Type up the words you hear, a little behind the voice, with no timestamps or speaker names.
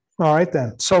All right,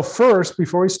 then. So first,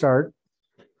 before we start,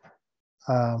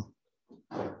 um,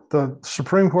 the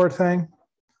Supreme Court thing,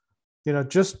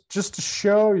 just to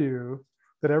show you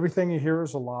that everything you hear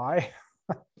is a lie,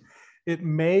 it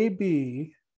may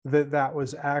be that that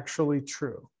was actually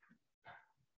true.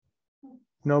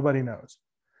 Nobody knows.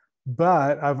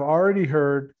 But I've already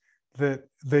heard that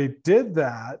they did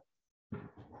that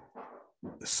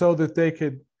so that they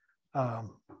could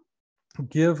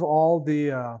give all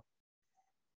the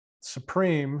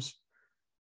Supremes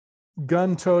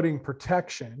gun-toting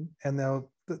protection, and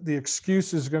the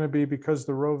excuse is going to be because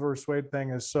the Roe versus Wade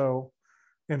thing is so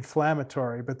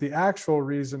inflammatory. But the actual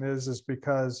reason is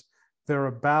because they're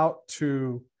about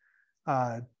to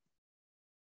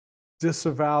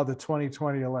disavow the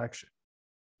 2020 election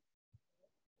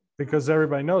because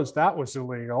everybody knows that was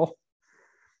illegal.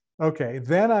 Okay,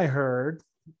 then I heard,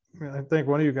 I think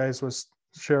one of you guys was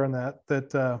sharing that,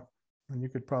 and you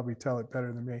could probably tell it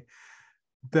better than me,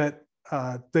 that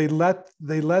they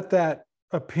let that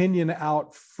opinion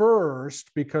out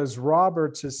first because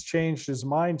Roberts has changed his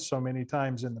mind so many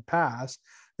times in the past.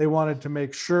 They wanted to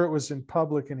make sure it was in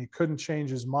public and he couldn't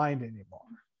change his mind anymore.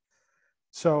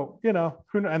 So,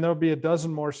 and there'll be a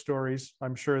dozen more stories,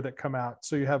 I'm sure, that come out.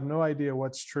 So you have no idea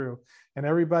what's true. And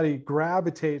everybody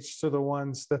gravitates to the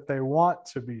ones that they want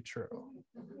to be true.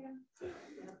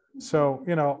 So,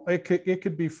 it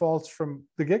could be false from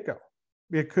the get-go.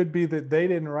 It could be that they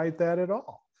didn't write that at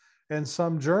all, and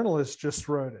some journalist just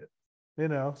wrote it,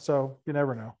 so you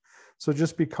never know. So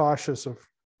just be cautious of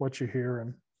what you hear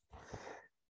and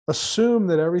assume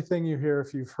that everything you hear,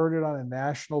 if you've heard it on a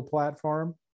national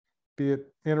platform, be it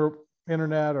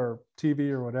internet or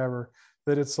TV or whatever,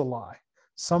 that it's a lie.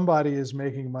 Somebody is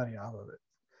making money out of it,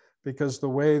 because the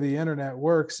way the internet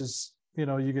works is,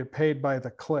 you get paid by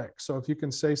the click. So if you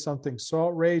can say something so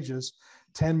outrageous,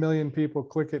 10 million people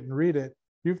click it and read it,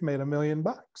 you've made $1 million.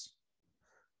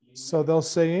 So they'll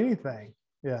say anything.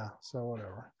 Yeah. So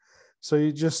whatever. So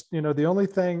you just, the only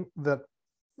thing that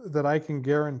I can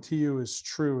guarantee you is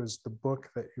true is the book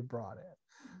that you brought in.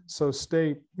 So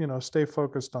stay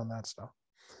focused on that stuff.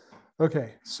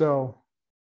 Okay. So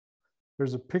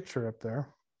there's a picture up there.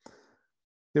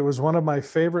 It was one of my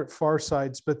favorite Far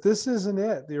Sides, but this isn't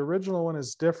it. The original one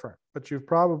is different, but you've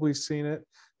probably seen it.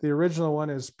 The original one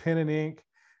is pen and ink,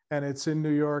 and it's in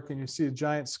New York, and you see a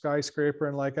giant skyscraper,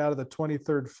 and like out of the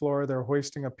 23rd floor, they're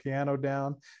hoisting a piano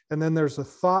down. And then there's a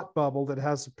thought bubble that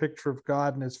has a picture of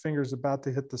God, and his finger's about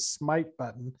to hit the smite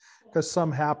button because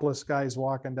some hapless guy is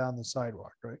walking down the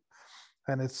sidewalk, right?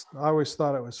 And I always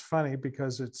thought it was funny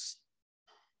because it's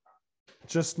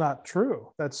just not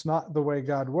true. That's not the way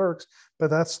God works,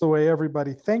 but that's the way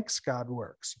everybody thinks God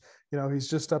works. He's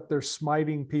just up there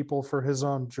smiting people for his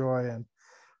own joy, and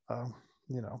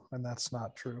and that's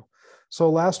not true. So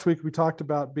last week we talked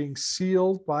about being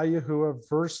sealed by Yahuwah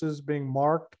versus being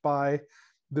marked by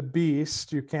the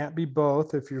beast. You can't be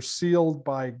both. If you're sealed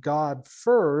by God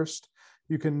first,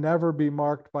 you can never be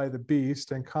marked by the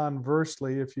beast. And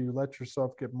conversely, if you let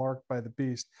yourself get marked by the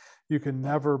beast, you can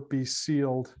never be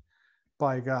sealed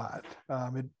by God.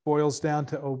 It boils down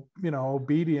to,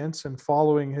 obedience and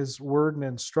following his word and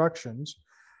instructions.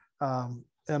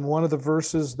 And one of the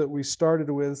verses that we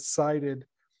started with cited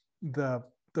the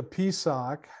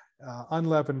Pesach,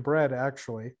 unleavened bread,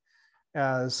 actually,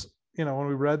 as, when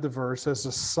we read the verse, as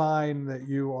a sign that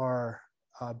you are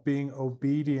being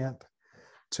obedient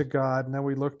to God. And then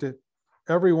we looked at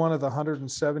every one of the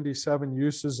 177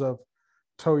 uses of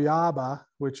toyaba,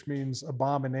 which means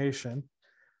abomination.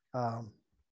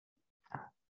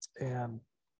 And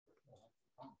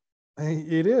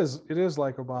it is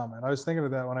like Obama. And I was thinking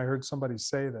of that when I heard somebody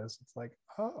say this. It's like,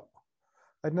 oh,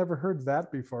 I'd never heard that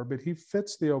before, but he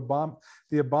fits the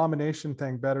abomination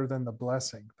thing better than the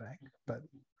blessing thing. But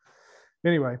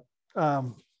anyway,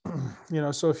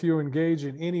 so if you engage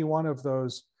in any one of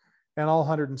those, and all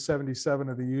 177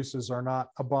 of the uses are not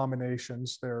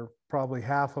abominations, they're probably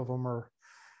half of them are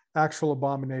actual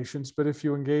abominations. But if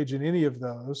you engage in any of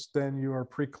those, then you are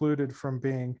precluded from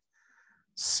being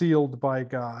sealed by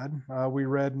God. We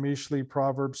read Mishli,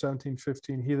 Proverbs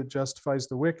 17:15, he that justifies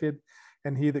the wicked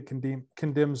and he that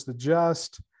condemns the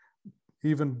just,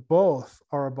 even both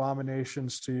are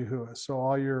abominations to Yahuwah. So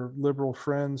all your liberal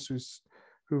friends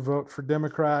who vote for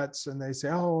Democrats and they say,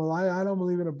 oh, well, I don't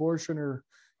believe in abortion or,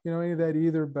 any of that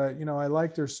either, but, I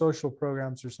like their social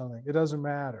programs or something. It doesn't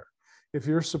matter. If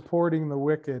you're supporting the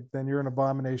wicked, then you're an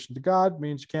abomination to God,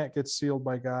 means you can't get sealed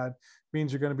by God,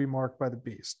 means you're going to be marked by the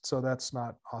beast. So that's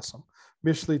not awesome.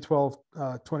 Mishli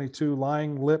 12:22,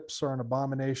 lying lips are an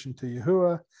abomination to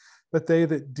Yahuwah, but they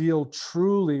that deal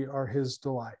truly are his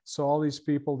delight. So all these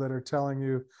people that are telling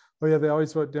you Oh yeah, they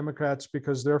always vote Democrats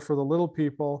because they're for the little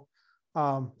people.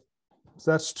 So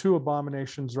that's two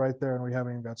abominations right there, and we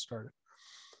haven't even got started.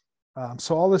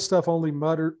 So all this stuff only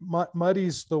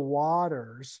muddies the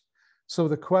waters. So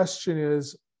the question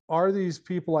is, are these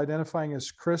people identifying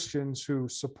as Christians who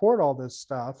support all this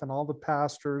stuff, and all the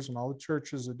pastors and all the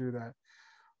churches that do that,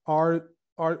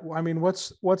 I mean,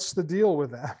 what's the deal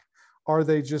with that? Are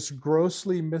they just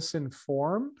grossly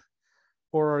misinformed,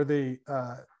 or are they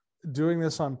doing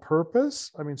this on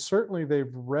purpose? I mean, certainly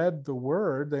they've read the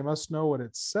word. They must know what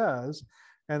it says,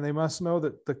 and they must know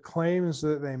that the claims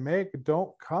that they make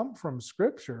don't come from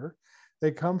Scripture.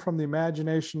 They come from the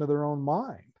imagination of their own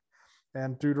mind.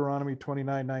 And Deuteronomy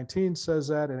 29:19 says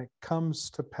that, and it comes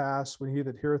to pass when he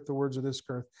that heareth the words of this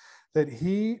earth, that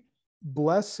he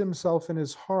bless himself in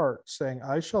his heart, saying,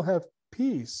 I shall have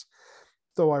peace,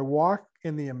 though I walk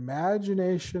in the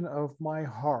imagination of my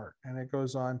heart. And it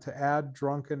goes on to add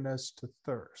drunkenness to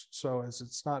thirst. So as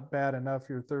it's not bad enough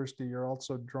you're thirsty, you're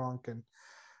also drunk, and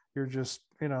you're just,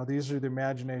 these are the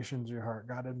imaginations of your heart.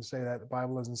 God didn't say that. The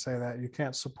Bible doesn't say that. You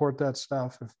can't support that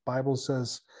stuff. If the Bible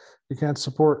says you can't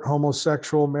support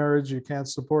homosexual marriage, you can't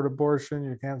support abortion,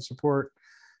 you can't support,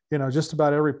 just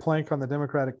about every plank on the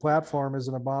Democratic platform is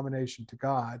an abomination to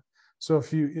God. So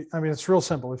it's real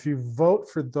simple. If you vote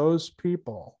for those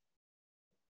people,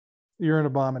 you're an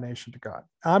abomination to God.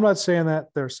 I'm not saying that,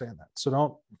 they're saying that. So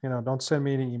don't send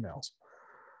me any emails.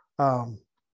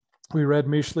 We read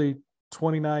Mishlei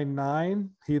 29:9,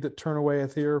 he that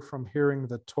turneth ear from hearing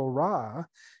the Torah,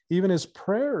 even his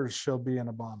prayers shall be an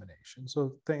abomination.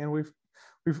 So, and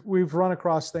we've run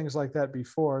across things like that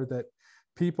before, that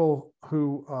people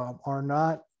who are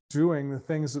not doing the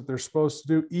things that they're supposed to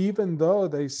do, even though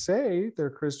they say they're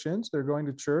Christians, they're going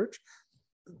to church,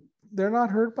 they're not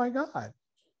heard by God.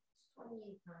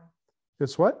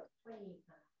 It's what?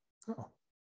 Oh,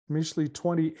 Mishlei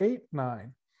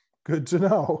 28:9. Good to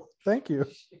know. Thank you.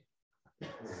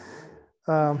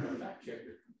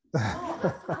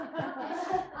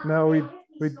 No,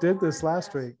 we did this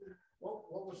last week.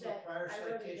 What was the prior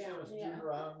citation? It was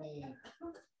Deuteronomy.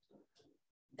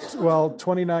 Well,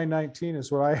 29:19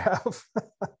 is what I have.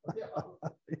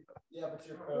 Yeah, but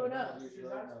you're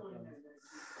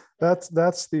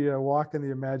that's the walk in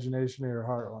the imagination of your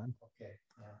heart one. Okay.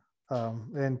 Yeah.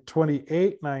 And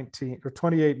 28:19 or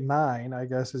 28:9, I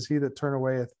guess, is he that turn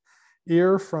away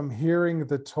ear from hearing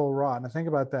the Torah. Now think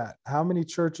about that. How many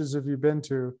churches have you been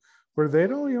to where they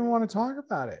don't even want to talk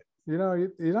about it? You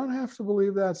don't have to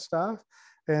believe that stuff.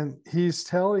 And he's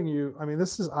telling you, I'm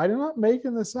not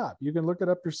making this up. You can look it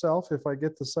up yourself if I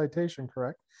get the citation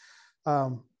correct.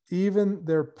 Even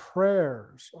their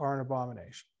prayers are an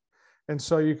abomination. And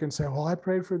so you can say, well, I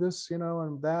prayed for this,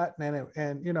 and that,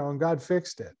 and God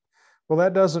fixed it. Well,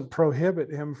 that doesn't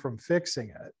prohibit him from fixing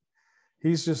it.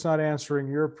 He's just not answering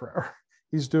your prayer.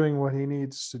 He's doing what he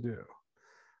needs to do.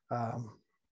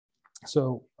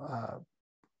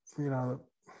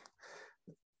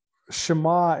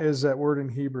 Shema is that word in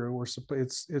Hebrew.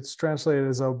 It's translated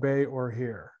as obey or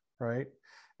hear, right?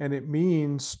 And it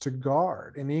means to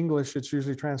guard. In English, it's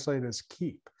usually translated as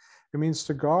keep. It means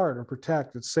to guard or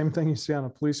protect. It's the same thing you see on a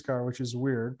police car, which is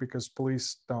weird because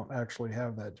police don't actually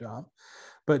have that job.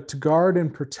 But to guard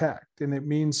and protect, and it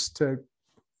means to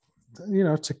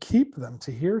keep them,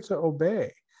 to hear, to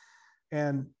obey.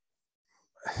 And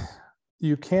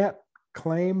you can't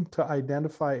claim to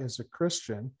identify as a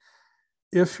Christian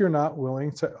if you're not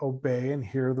willing to obey and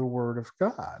hear the word of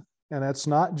God. And that's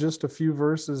not just a few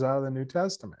verses out of the New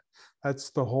Testament. That's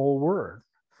the whole word.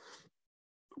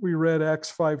 We read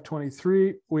Acts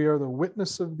 5:23, we are the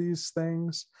witness of these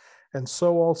things, and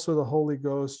so also the Holy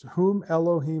Ghost, whom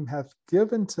Elohim hath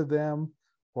given to them,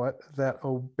 what? That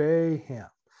obey him.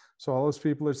 So all those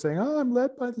people are saying, oh, I'm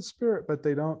led by the Spirit, but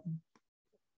they don't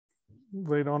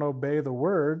obey the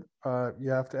word. You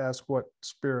have to ask, what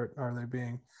spirit are they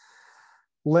being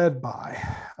led by?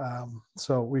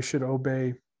 So we should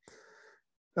obey.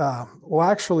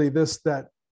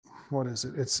 What is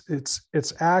it?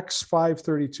 It's Acts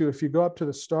 5:32. If you go up to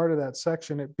the start of that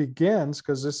section, it begins,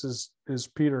 because this is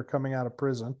Peter coming out of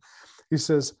prison. He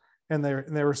says, and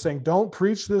they were saying, don't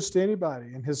preach this to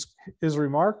anybody. And his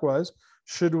remark was,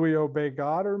 should we obey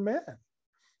God or men?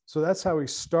 So that's how he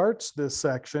starts this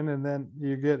section. And then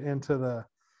you get into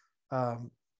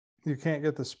you can't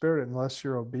get the Spirit unless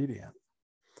you're obedient.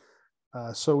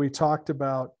 So we talked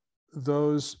about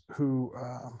those who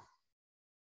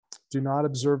do not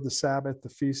observe the Sabbath, the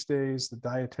feast days, the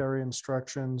dietary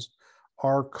instructions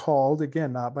are called,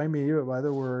 again, not by me, but by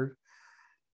the word,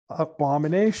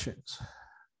 abominations.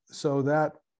 So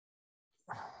that,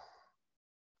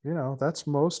 that's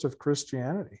most of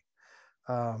Christianity.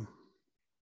 Um,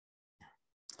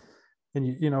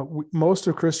 and most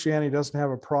of Christianity doesn't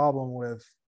have a problem with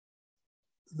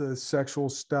the sexual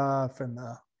stuff and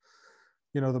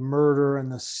the murder and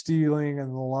the stealing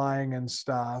and the lying and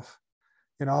stuff.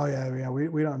 We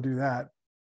don't do that.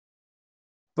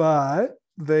 But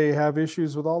they have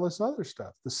issues with all this other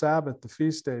stuff, the Sabbath, the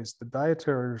feast days, the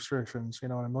dietary restrictions,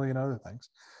 and a million other things.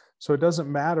 So it doesn't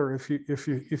matter if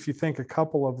you think a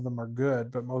couple of them are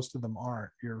good, but most of them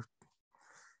aren't. You're,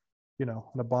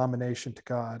 an abomination to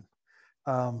God.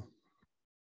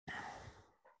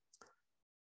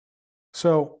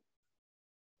 So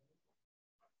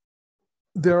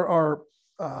there are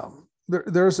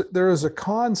there is a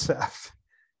concept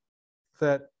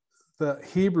that the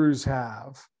Hebrews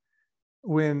have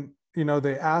when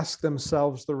they ask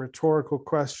themselves the rhetorical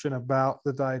question about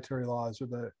the dietary laws or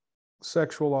the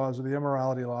sexual laws or the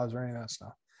immorality laws or any of that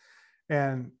stuff.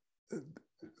 And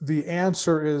the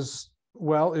answer is,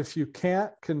 well, if you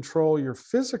can't control your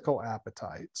physical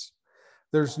appetites,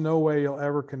 there's no way you'll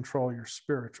ever control your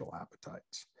spiritual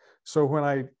appetites. So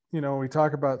when we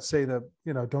talk about, say,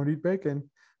 don't eat bacon,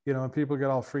 and people get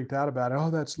all freaked out about it.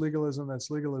 Oh, that's legalism. That's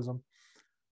legalism.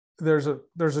 There's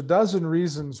a dozen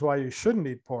reasons why you shouldn't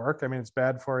eat pork. I mean, it's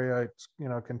bad for you.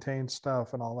 It contains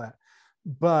stuff and all that.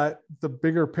 But the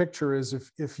bigger picture is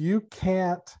if you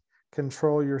can't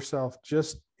control yourself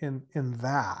just in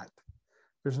that,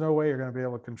 there's no way you're going to be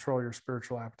able to control your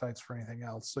spiritual appetites for anything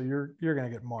else. So you're going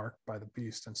to get marked by the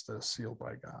beast instead of sealed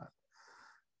by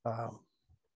God.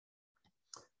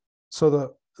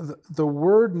 So the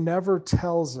word never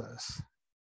tells us,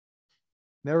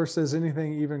 never says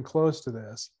anything even close to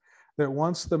this, that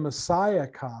once the Messiah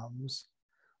comes,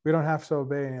 we don't have to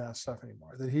obey any of that stuff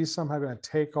anymore, that he's somehow going to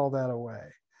take all that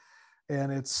away.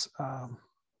 And it's,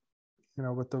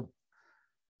 but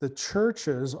the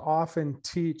churches often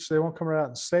teach, they won't come right out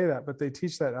and say that, but they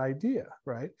teach that idea,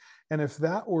 right? And if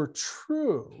that were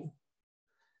true,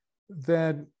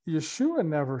 then Yeshua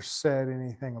never said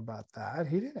anything about that.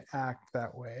 He didn't act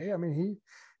that way. I mean,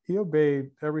 he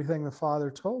obeyed everything the Father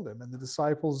told him, and the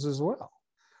disciples as well.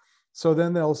 So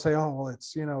then they'll say, oh, well,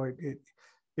 it's,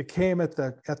 it came at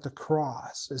the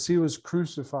cross as he was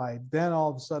crucified. Then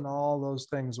all of a sudden, all those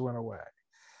things went away.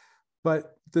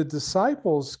 But the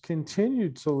disciples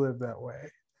continued to live that way.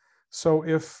 So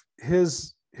if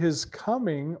his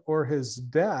coming or his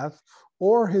death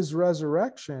or his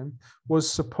resurrection was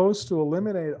supposed to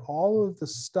eliminate all of the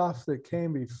stuff that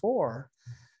came before,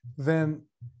 then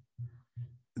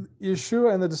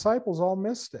Yeshua and the disciples all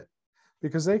missed it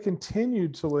because they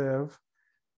continued to live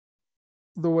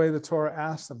the way the Torah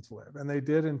asked them to live. And they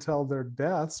did until their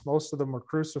deaths. Most of them were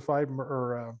crucified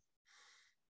or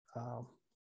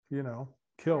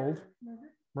killed,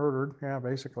 murdered,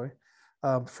 basically,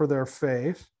 for their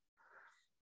faith.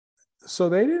 So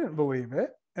they didn't believe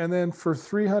it. And then for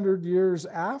 300 years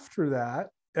after that,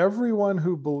 everyone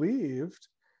who believed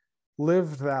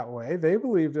lived that way. They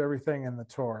believed everything in the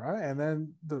Torah. And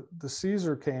then the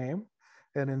Caesar came,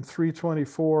 and in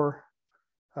 324,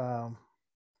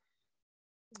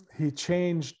 he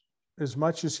changed as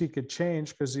much as he could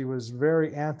change because he was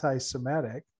very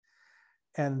anti-Semitic.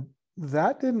 And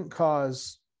that didn't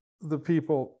cause the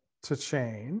people to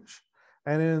change.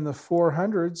 And in the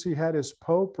 400s, he had his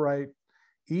Pope write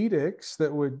edicts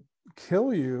that would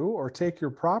kill you or take your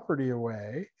property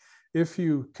away if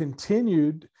you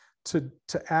continued to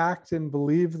act and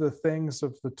believe the things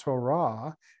of the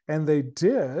Torah. And they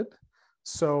did.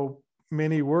 So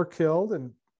many were killed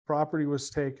and property was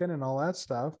taken and all that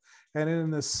stuff. And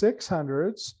in the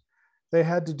 600s, they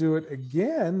had to do it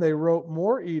again. They wrote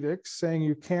more edicts saying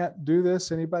you can't do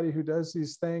this. Anybody who does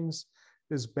these things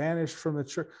is banished from the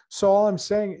church. So all I'm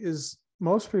saying is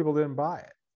most people didn't buy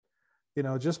it.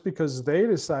 Just because they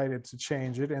decided to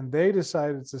change it and they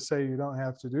decided to say you don't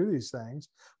have to do these things,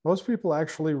 most people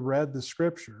actually read the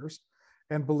scriptures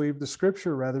and believed the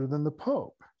scripture rather than the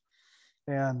Pope.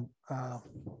 And,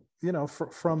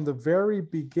 from the very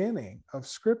beginning of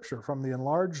scripture, from the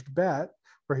enlarged bet,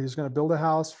 where he's going to build a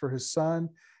house for his son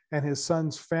and his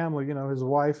son's family, his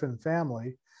wife and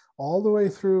family, all the way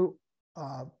through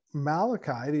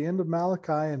Malachi, the end of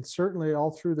Malachi, and certainly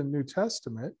all through the New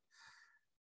Testament,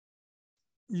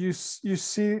 you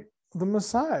see the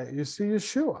Messiah, you see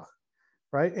Yeshua,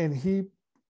 right? And he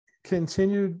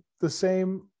continued the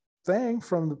same thing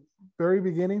from the very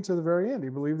beginning to the very end. He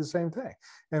believed the same thing.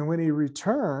 And when he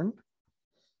returned,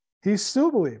 he still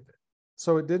believed it.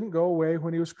 So it didn't go away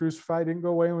when he was crucified, didn't go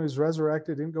away when he was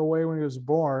resurrected, didn't go away when he was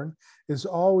born. It's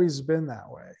always been that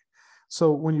way.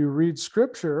 So when you read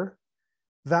scripture,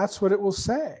 that's what it will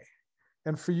say.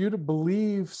 And for you to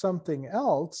believe something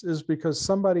else is because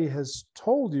somebody has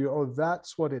told you, oh,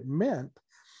 that's what it meant.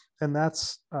 And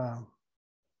that's not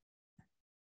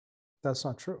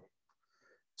true.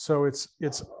 So it's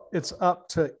up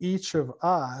to each of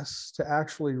us to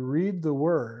actually read the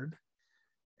word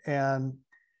and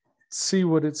see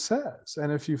what it says.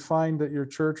 And if you find that your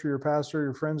church or your pastor, or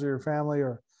your friends or your family,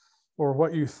 or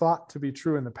what you thought to be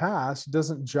true in the past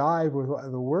doesn't jive with what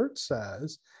the word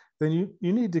says, then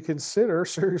you need to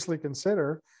seriously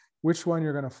consider which one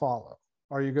you're going to follow.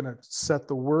 Are you going to set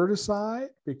the word aside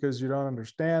because you don't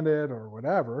understand it or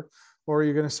whatever? Or are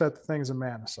you going to set the things of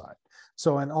man aside?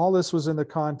 So, and all this was in the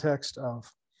context of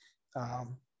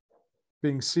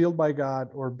being sealed by God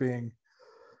or being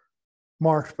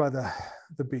marked by the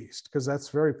beast, because that's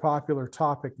a very popular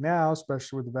topic now,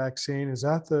 especially with the vaccine. Is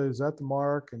that the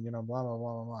mark? And blah blah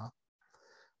blah blah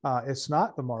blah. It's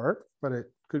not the mark, but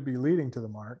it could be leading to the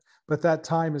mark. But that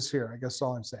time is here. I guess that's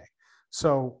all I'm saying.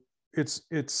 So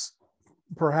it's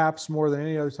perhaps more than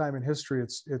any other time in history.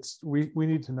 We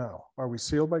need to know: are we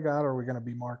sealed by God, or are we going to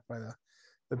be marked by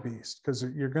the beast? Because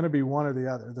you're going to be one or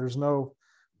the other. There's no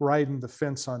riding the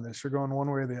fence on this. You're going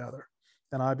one way or the other.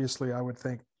 And obviously, I would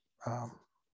think,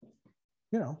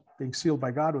 being sealed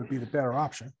by God would be the better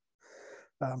option.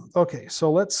 Okay,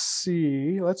 so let's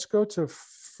see. Let's go to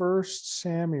 1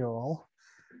 Samuel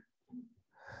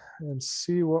and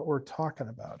see what we're talking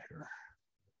about here.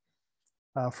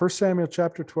 1 Samuel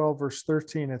chapter 12, verse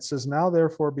 13, it says, now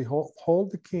therefore,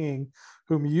 behold the king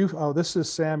whom this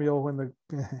is Samuel when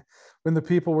the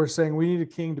people were saying, we need a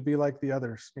king to be like the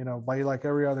others, by like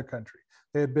every other country.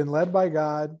 They had been led by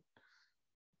God.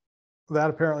 That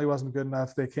apparently wasn't good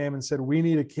enough. They came and said, we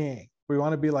need a king. We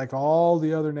want to be like all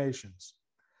the other nations.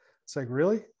 It's like,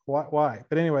 really? Why?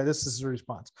 But anyway, this is the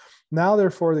response. Now,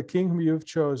 therefore, the king whom you have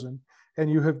chosen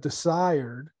and you have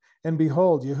desired, and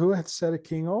behold, Yahuwah hath set a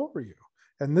king over you.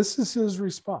 And this is his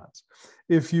response.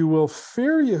 If you will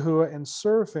fear Yahuwah and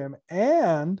serve him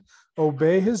and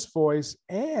obey his voice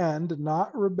and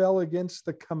not rebel against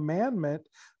the commandment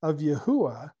of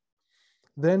Yahuwah,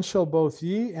 then shall both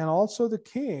ye and also the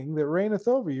king that reigneth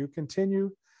over you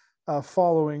continue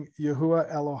following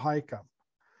Yahuwah Elohaikum.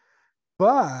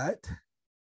 But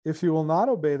if you will not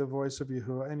obey the voice of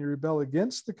Yahuwah and you rebel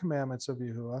against the commandments of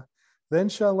Yahuwah, then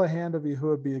shall the hand of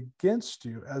Yahuwah be against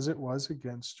you as it was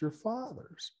against your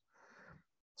fathers.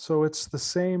 So it's the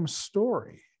same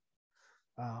story.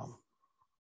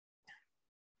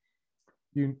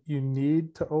 You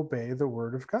need to obey the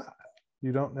word of God.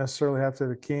 You don't necessarily have to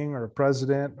have a king or a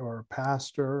president or a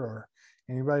pastor or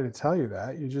anybody to tell you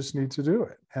that. You just need to do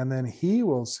it. And then he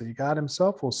will see, God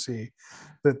himself will see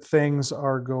that things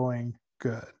are going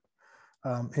good.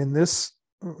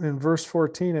 In verse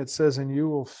 14, it says, and you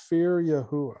will fear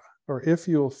Yahuwah, or if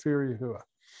you will fear Yahuwah.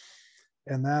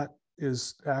 And that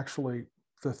is actually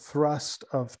the thrust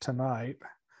of tonight.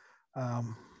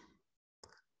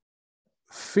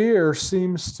 Fear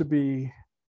seems to be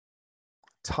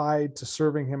tied to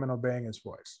serving him and obeying his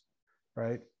voice,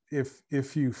 right?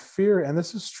 If you fear, and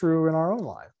this is true in our own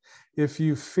life, if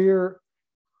you fear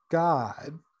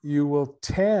God, you will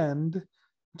tend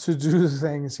to do the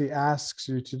things he asks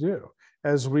you to do.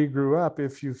 As we grew up,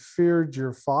 if you feared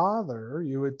your father,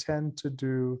 you would tend to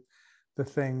do the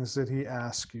things that he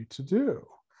asked you to do.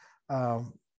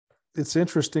 It's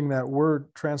interesting that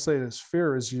word translated as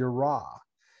fear is yirah.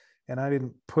 And I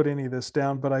didn't put any of this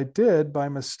down, but I did by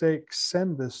mistake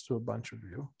send this to a bunch of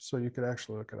you, so you could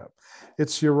actually look it up.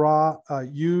 It's yirah,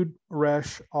 Yud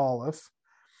Resh Aleph,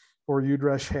 or Yud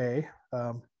Resh Hey.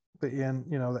 The N,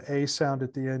 the A sound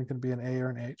at the end can be an A or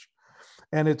an H.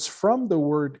 And it's from the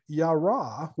word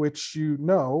yara, which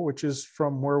which is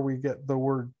from where we get the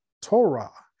word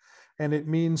Torah. And it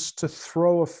means to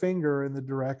throw a finger in the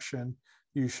direction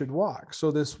you should walk.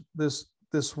 So this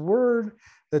word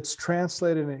that's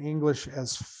translated in English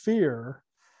as fear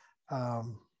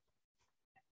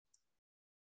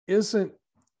isn't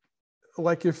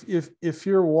like if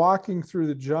you're walking through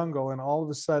the jungle and all of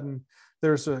a sudden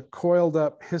there's a coiled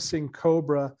up hissing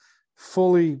cobra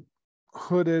fully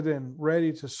hooded and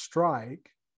ready to strike,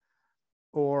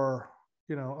 or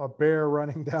a bear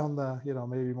running down the,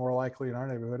 maybe more likely in our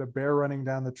neighborhood, a bear running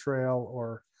down the trail,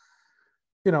 or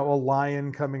a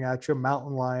lion coming at you, a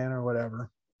mountain lion or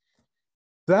whatever.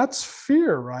 That's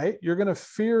fear, right? You're going to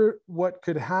fear what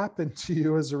could happen to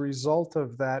you as a result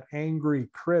of that angry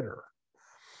critter.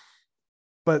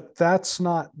 But that's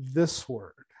not this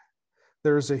word.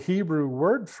 There's a Hebrew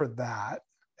word for that,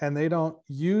 and they don't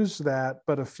use that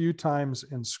but a few times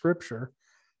in Scripture.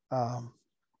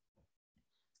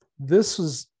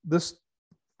 This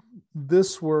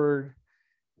word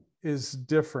is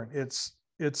different.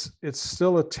 it's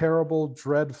still a terrible,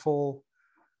 dreadful,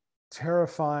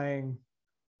 terrifying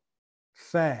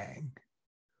thing.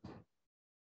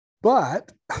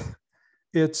 But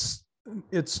it's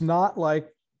not like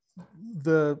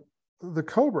the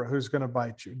cobra who's going to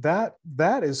bite you.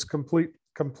 That is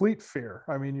complete fear.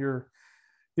 I mean,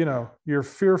 you're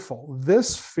fearful.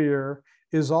 This fear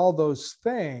is all those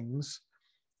things,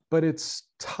 but it's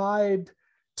tied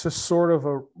to sort of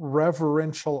a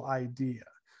reverential idea.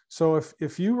 So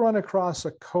if you run across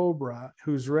a cobra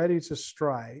who's ready to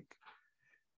strike,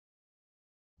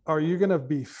 are you going to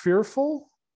be fearful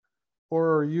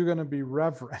or are you going to be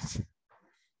reverent?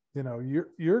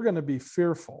 You're going to be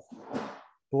fearful.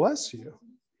 Bless you.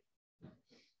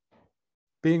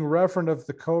 Being reverent of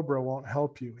the cobra won't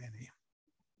help you any.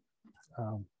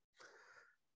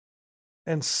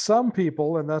 And some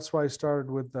people, and that's why I started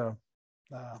with the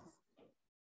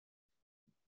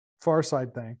far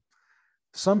side thing.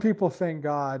 Some people think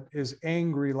God is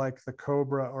angry like the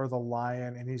cobra or the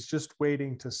lion, and he's just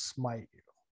waiting to smite you.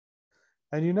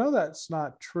 And that's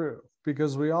not true,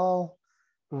 because we all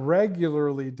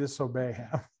regularly disobey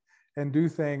him and do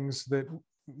things that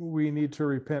we need to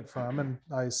repent from, and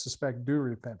I suspect do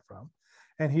repent from.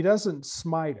 And he doesn't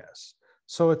smite us.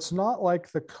 So it's not like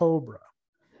the cobra.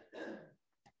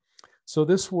 So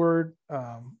this word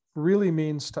really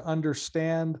means to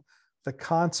understand the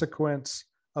consequence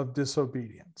of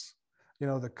disobedience.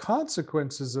 The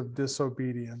consequences of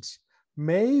disobedience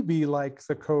may be like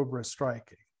the cobra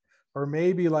striking, or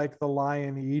maybe like the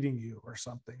lion eating you or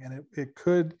something. And it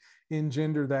could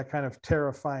engender that kind of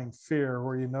terrifying fear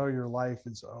where your life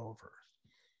is over.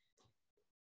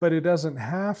 But it doesn't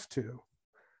have to.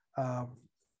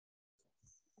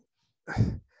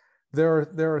 There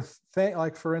are things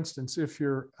like, for instance, if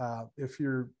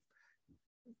you're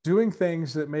doing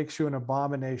things that makes you an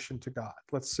abomination to God.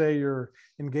 Let's say you're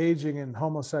engaging in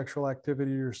homosexual activity,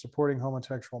 you're supporting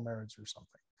homosexual marriage or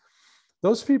something.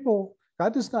 Those people,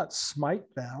 God does not smite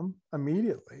them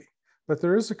immediately, but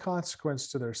there is a consequence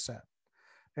to their sin.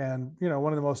 And,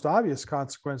 one of the most obvious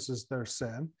consequences of their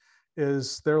sin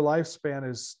is their lifespan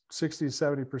is 60 to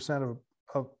 70%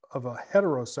 of a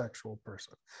heterosexual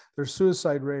person. Their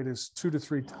suicide rate is 2 to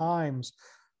 3 times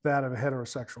that of a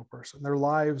heterosexual person. Their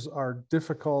lives are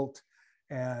difficult,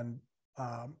 and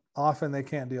often they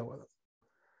can't deal with it.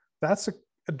 That's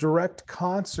a direct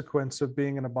consequence of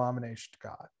being an abomination to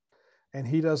God. And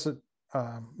he doesn't,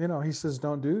 he says,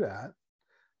 don't do that.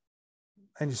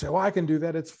 And you say, well, I can do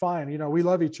that. It's fine. We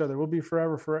love each other. We'll be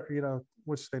forever,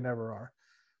 which they never are.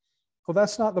 Well,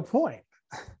 that's not the point.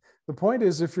 The point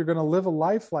is, if you're going to live a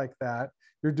life like that,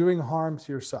 you're doing harm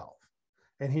to yourself.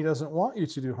 And he doesn't want you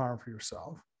to do harm for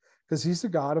yourself, because he's the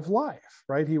God of life,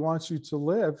 right? He wants you to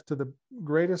live to the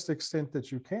greatest extent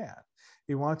that you can.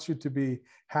 He wants you to be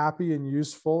happy and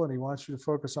useful, and he wants you to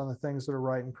focus on the things that are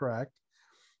right and correct.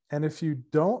 And if you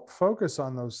don't focus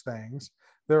on those things,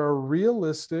 there are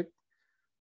realistic,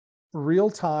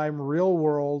 real-time,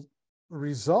 real-world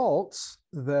results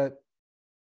that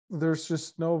there's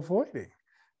just no avoiding.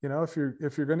 If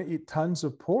you're going to eat tons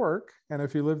of pork, and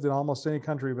if you lived in almost any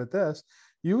country but this,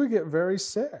 you would get very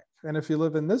sick. And if you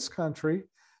live in this country,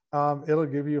 it'll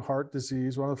give you heart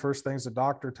disease. One of the first things the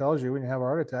doctor tells you when you have a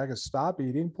heart attack is stop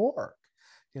eating pork.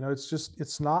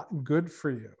 It's not good for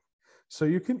you. So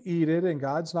you can eat it, and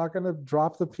God's not going to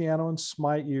drop the piano and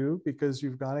smite you because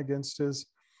you've gone against his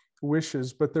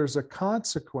wishes. But there's a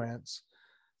consequence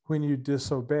when you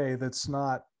disobey that's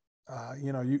not,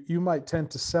 you might tend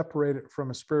to separate it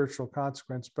from a spiritual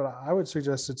consequence, but I would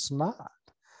suggest it's not.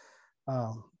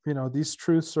 These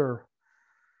truths are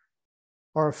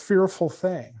a fearful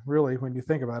thing, really, when you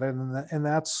think about it. And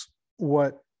that's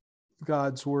what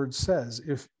God's word says.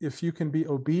 If you can be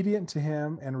obedient to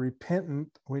him and repentant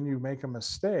when you make a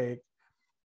mistake,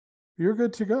 you're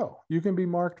good to go. You can be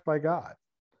marked by God.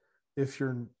 If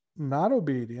you're not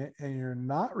obedient and you're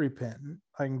not repentant,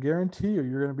 I can guarantee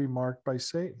you're going to be marked by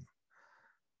Satan.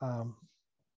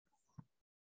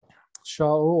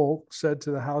 Shaul said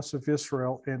to the house of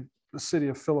Israel in the city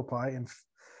of Philippi in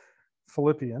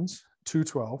Philippians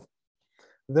 2:12,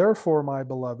 therefore, my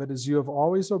beloved, as you have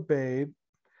always obeyed,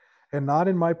 and not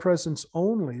in my presence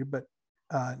only, but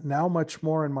now much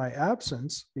more in my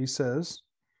absence, he says,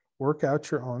 work out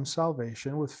your own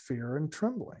salvation with fear and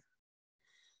trembling.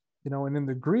 And in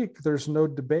the Greek, there's no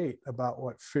debate about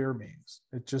what fear means.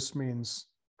 It just means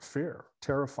fear,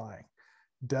 terrifying,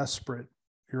 desperate.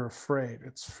 You're afraid.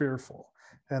 It's fearful.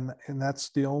 And that's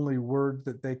the only word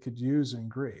that they could use in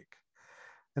Greek.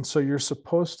 And so you're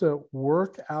supposed to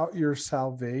work out your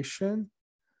salvation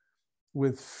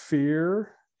with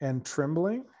fear and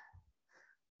trembling.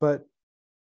 But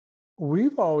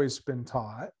we've always been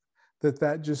taught that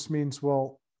that just means,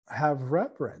 well, have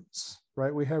reverence,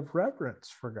 right? We have reverence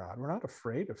for God. We're not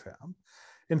afraid of him.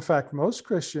 In fact, most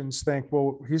Christians think,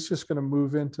 well, he's just going to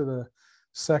move into the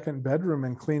second bedroom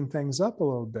and clean things up a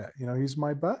little bit. You know, he's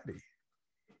my buddy.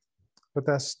 But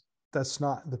that's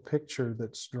not the picture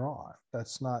that's drawn.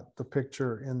 That's not the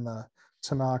picture in the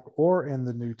Tanakh or in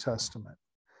the New Testament.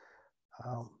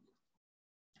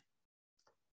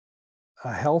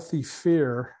 A healthy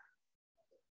fear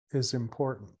is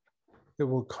important. It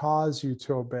will cause you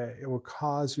to obey. It will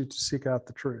cause you to seek out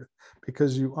the truth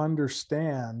because you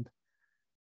understand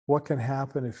what can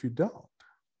happen if you don't.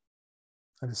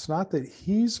 And it's not that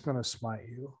he's going to smite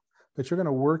you, but you're going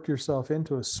to work yourself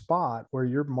into a spot where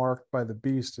you're marked by the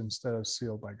beast instead of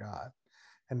sealed by God.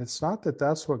 And it's not that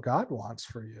that's what God wants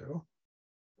for you,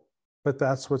 but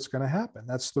that's what's going to happen.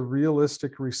 That's the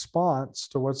realistic response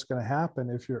to what's going to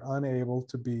happen if you're unable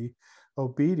to be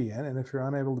obedient. And if you're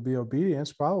unable to be obedient,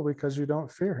 it's probably because you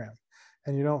don't fear him.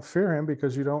 And you don't fear him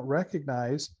because you don't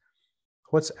recognize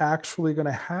what's actually going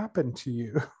to happen to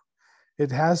you.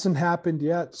 It hasn't happened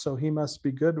yet, so he must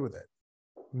be good with it.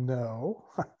 No,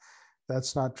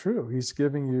 that's not true. He's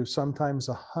giving you sometimes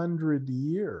 100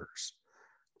 years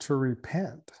to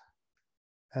repent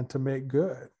and to make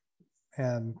good.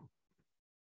 And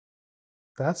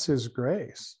that's his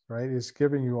grace, right? He's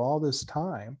giving you all this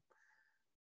time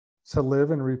to live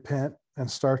and repent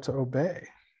and start to obey.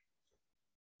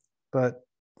 But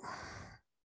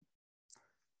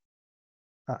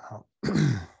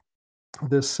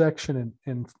this section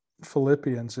in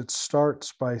Philippians, it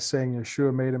starts by saying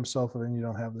Yeshua made himself, and you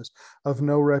don't have this, of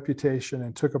no reputation,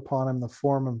 and took upon him the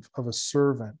form of a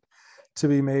servant to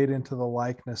be made into the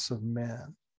likeness of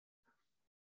men.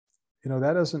 You know,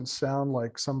 that doesn't sound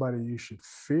like somebody you should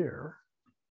fear,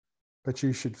 but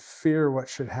you should fear what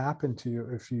should happen to you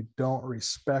if you don't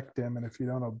respect him and if you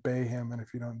don't obey him and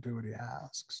if you don't do what he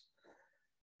asks.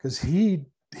 Because he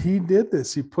did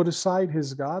this. He put aside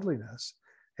his godliness,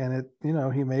 and it, you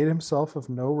know, he made himself of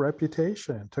no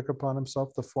reputation and took upon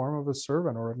himself the form of a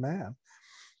servant or a man,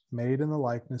 made in the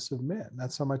likeness of men.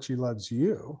 That's how much he loves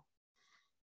you.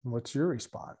 And what's your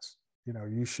response? You know,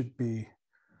 you should be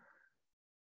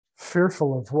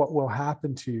fearful of what will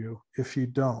happen to you if you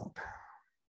don't.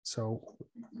 So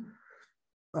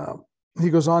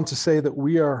he goes on to say that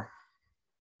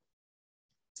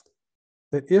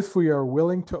if we are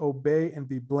willing to obey and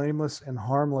be blameless and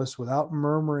harmless without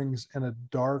murmurings in a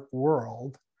dark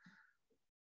world,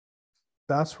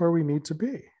 that's where we need to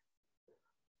be.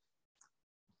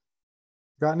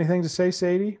 Got anything to say,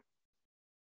 Sadie?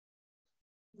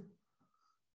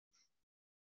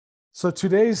 So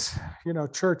today's,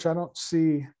 church, I don't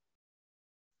see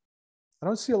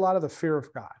a lot of the fear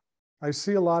of God. I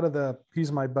see a lot of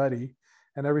he's my buddy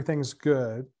and everything's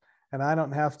good. And I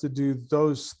don't have to do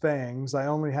those things. I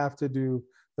only have to do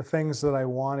the things that I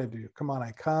want to do. Come on,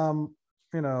 I come,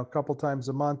 a couple times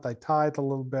a month. I tithe a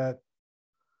little bit.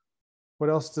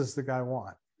 What else does the guy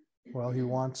want? Well, he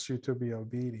wants you to be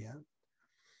obedient.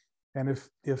 And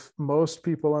if most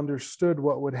people understood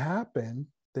what would happen,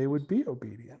 they would be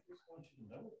obedient.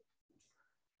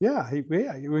 Yeah,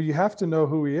 you have to know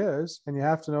who he is, and you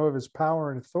have to know of his power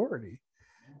and authority.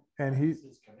 And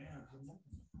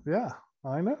yeah,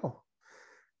 I know.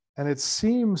 And it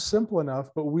seems simple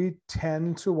enough, but we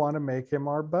tend to want to make him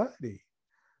our buddy.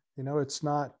 It's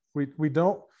not, we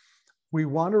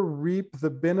want to reap the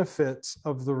benefits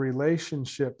of the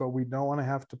relationship, but we don't want to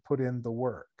have to put in the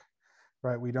work,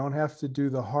 right? We don't have to do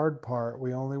the hard part.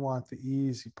 We only want the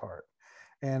easy part.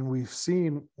 And we've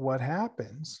seen what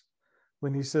happens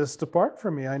when he says, "Depart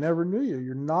from me, I never knew you."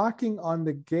 You're knocking on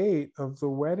the gate of the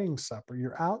wedding supper.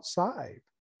 You're outside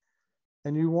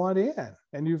and you want in,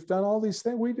 and you've done all these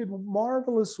things. We did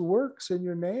marvelous works in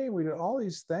your name. We did all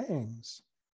these things.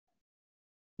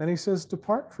 Then he says,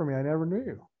 "Depart from me, I never knew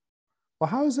you."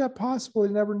 Well, how is that possible? He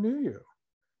never knew you.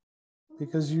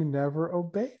 Because you never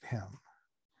obeyed him.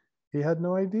 He had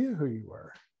no idea who you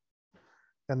were.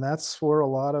 And that's where a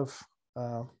lot of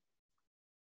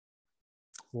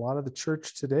the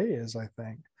church today is, I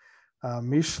think.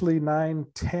 Mishli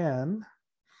 9:10,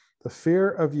 the fear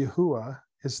of Yahuwah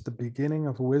is the beginning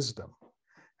of wisdom,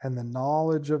 and the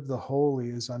knowledge of the holy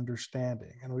is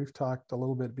understanding. And we've talked a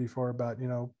little bit before about,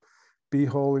 be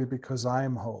holy because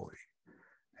I'm holy.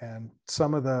 And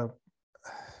some of the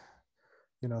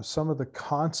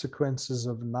consequences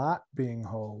of not being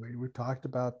holy. We talked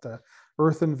about the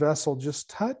earthen vessel just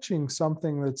touching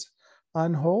something that's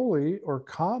unholy or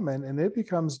common, and it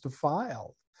becomes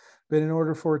defiled. But in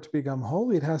order for it to become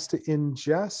holy, it has to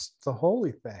ingest the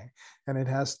holy thing, and it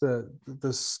has the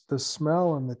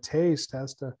smell and the taste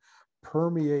has to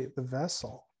permeate the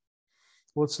vessel.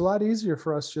 Well, it's a lot easier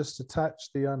for us just to touch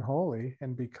the unholy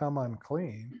and become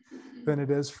unclean than it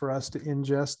is for us to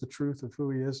ingest the truth of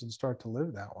who he is and start to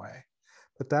live that way.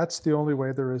 But that's the only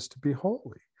way there is to be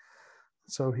holy.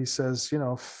 So he says,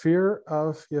 fear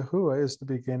of Yahuwah is the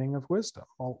beginning of wisdom.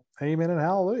 Well, amen and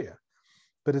hallelujah.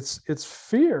 But it's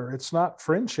fear. It's not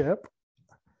friendship.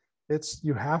 It's,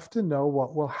 you have to know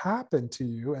what will happen to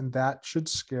you, and that should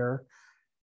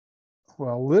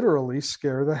literally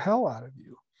scare the hell out of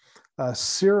you.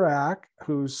 Sirach,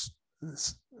 it's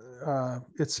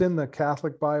in the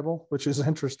Catholic Bible, which is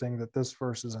interesting that this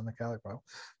verse is in the Catholic Bible,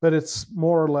 but it's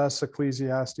more or less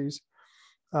Ecclesiastes,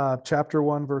 chapter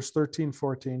 1, verse 13,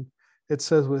 14. It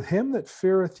says, with him that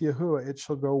feareth Yahuwah, it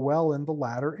shall go well in the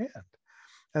latter end,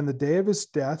 and the day of his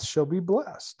death shall be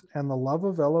blessed, and the love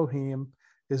of Elohim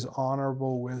is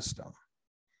honorable wisdom.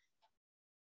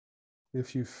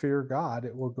 If you fear God,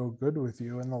 it will go good with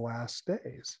you in the last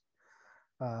days.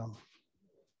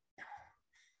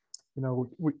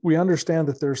 We understand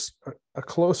that there's a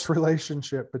close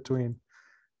relationship between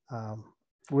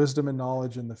wisdom and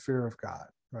knowledge and the fear of God,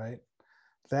 right?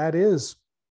 That is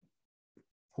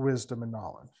wisdom and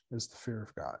knowledge, is the fear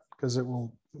of God, because it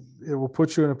will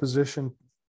put you in a position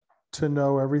to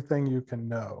know everything you can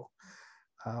know.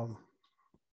 But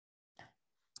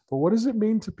what does it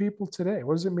mean to people today?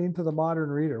 What does it mean to the modern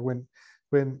reader when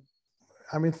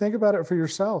think about it for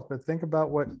yourself, but think about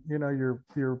what, your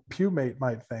pewmate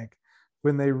might think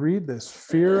when they read this.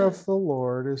 Fear of the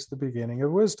Lord is the beginning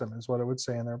of wisdom, is what it would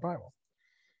say in their Bible.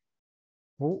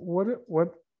 Well,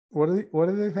 what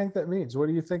do they think that means? What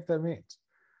do you think that means?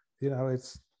 They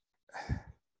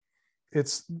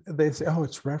say, oh,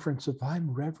 it's reverence of, I'm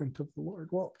reverent of the Lord.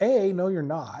 Well, A, no, you're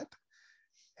not.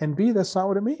 And B, that's not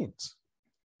what it means.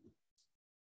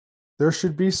 There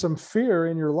should be some fear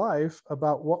in your life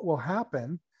about what will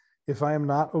happen if I am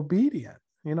not obedient.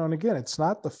 And again, it's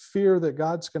not the fear that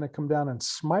God's going to come down and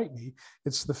smite me.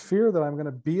 It's the fear that I'm going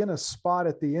to be in a spot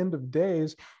at the end of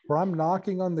days where I'm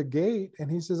knocking on the gate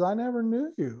and he says, I never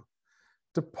knew you.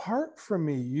 Depart from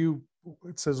me, you,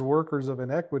 it says workers of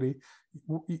iniquity.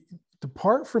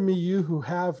 Depart from me, you who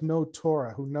have no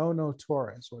Torah, who know no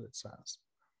Torah, is what it says.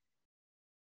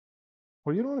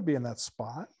 Well, you don't want to be in that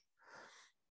spot.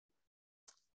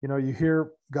 You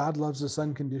hear God loves us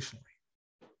unconditionally.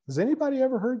 Has anybody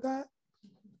ever heard that?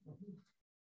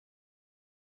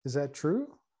 Is that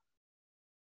true?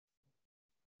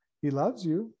 He loves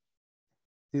you.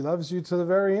 He loves you to the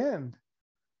very end.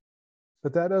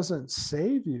 But that doesn't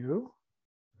save you.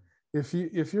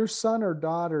 If your son or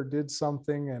daughter did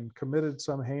something and committed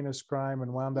some heinous crime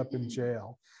and wound up in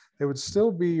jail, they would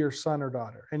still be your son or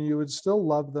daughter, and you would still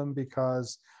love them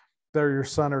because they're your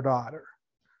son or daughter.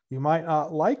 You might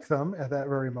not like them at that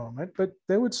very moment, but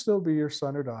they would still be your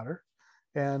son or daughter.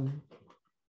 And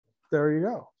there you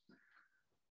go.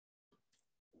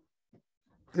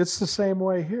 It's the same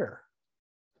way here.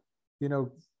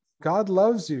 God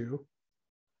loves you.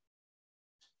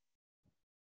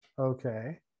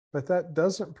 Okay. But that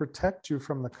doesn't protect you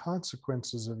from the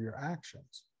consequences of your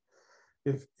actions.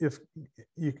 If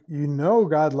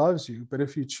God loves you, but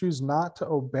if you choose not to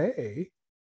obey,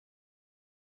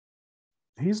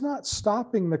 he's not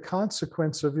stopping the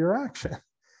consequence of your action.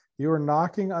 You are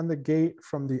knocking on the gate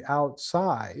from the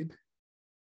outside,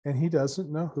 and he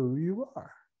doesn't know who you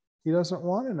are. He doesn't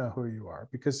want to know who you are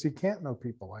because he can't know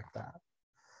people like that.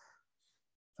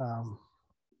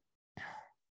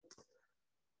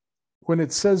 When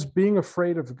it says being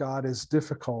afraid of God is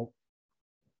difficult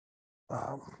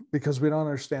because we don't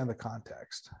understand the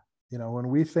context. When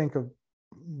we think of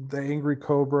the angry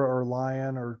cobra or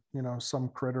lion or, some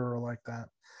critter or like that,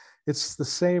 it's the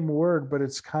same word, but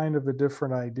it's kind of a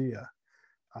different idea.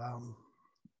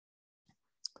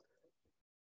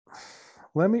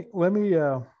 Let me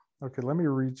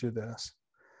read you this.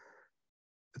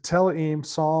 Tehillim,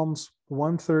 Psalms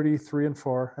 133 and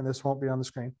 4, and this won't be on the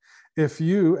screen. If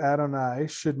you, Adonai,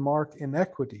 should mark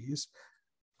iniquities,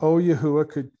 O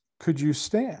Yahuwah, could you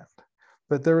stand?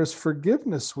 But there is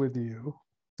forgiveness with you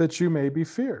that you may be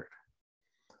feared.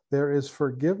 There is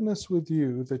forgiveness with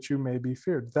you that you may be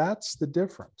feared. That's the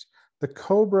difference. The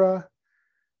cobra,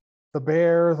 the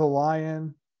bear, the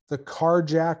lion, the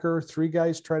carjacker, 3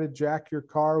 guys try to jack your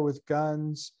car with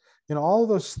guns, all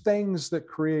those things that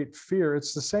create fear.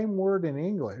 It's the same word in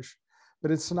English,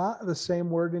 but it's not the same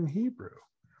word in Hebrew.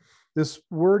 This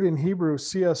word in Hebrew,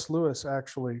 C.S. Lewis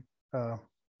actually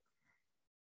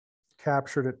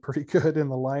captured it pretty good in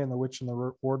The Lion, the Witch, and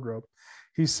the Wardrobe.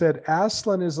 He said,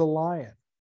 Aslan is a lion,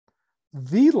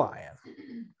 the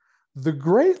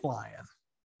great lion.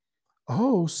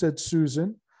 Oh, said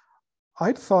Susan,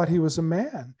 I'd thought he was a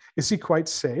man. Is he quite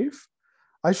safe?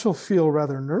 I shall feel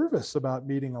rather nervous about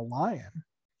meeting a lion.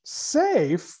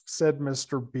 Safe, said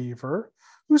Mr. Beaver.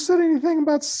 Who said anything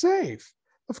about safe?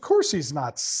 Of course he's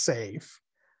not safe,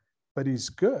 but he's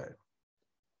good.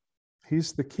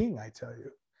 He's the king, I tell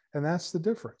you. And that's the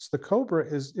difference. The cobra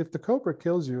is, if the cobra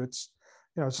kills you, it's,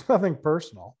 it's nothing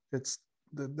personal.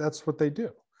 That's what they do.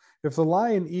 If the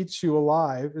lion eats you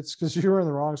alive, it's because you were in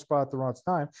the wrong spot at the wrong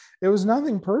time. It was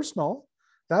nothing personal.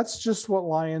 That's just what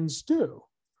lions do.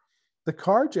 The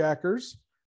carjackers,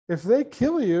 if they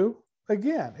kill you,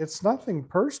 again, it's nothing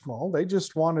personal. They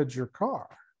just wanted your car.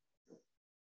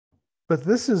 But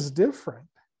this is different.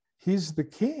 He's the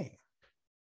king.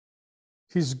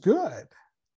 He's good.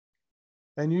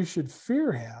 And you should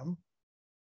fear him,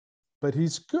 but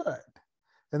he's good.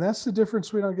 And that's the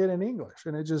difference we don't get in English.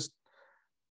 And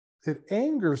it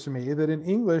angers me that in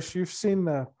English, you've seen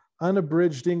the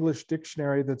unabridged English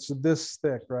dictionary that's this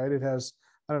thick, right? It has,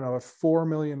 I don't know, 4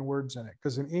 million words in it.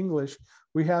 Because in English,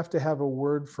 we have to have a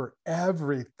word for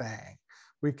everything.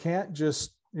 We can't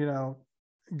just,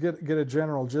 get a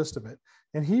general gist of it.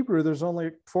 In Hebrew, there's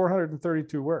only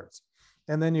 432 words.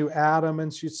 And then you add them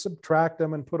and you subtract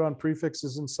them and put on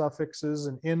prefixes and suffixes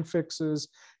and infixes,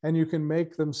 and you can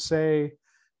make them say,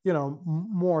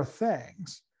 more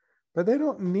things. But they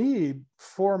don't need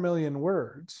 4 million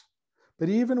words. But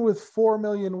even with 4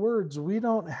 million words, we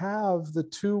don't have the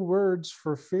 2 words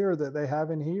for fear that they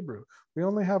have in Hebrew. We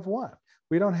only have one.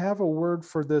 We don't have a word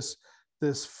for this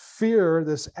fear,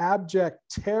 this abject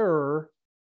terror,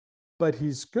 but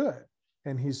he's good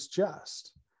and he's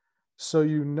just. So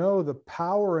the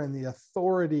power and the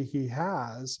authority he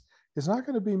has is not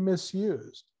going to be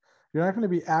misused. You're not going to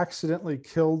be accidentally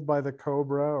killed by the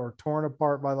cobra or torn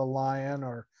apart by the lion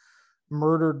or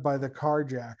murdered by the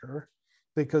carjacker,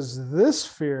 because this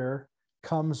fear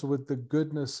comes with the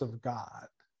goodness of God.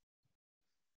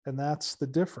 And that's the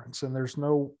difference. And there's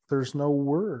no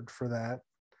word for that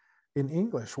in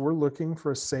English. We're looking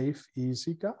for a safe,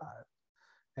 easy God.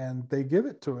 And they give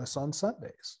it to us on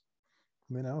Sundays.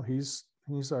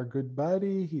 He's our good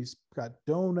buddy. He's got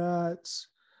donuts.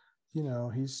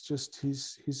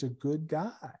 He's a good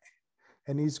guy.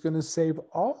 And he's going to save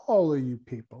all of you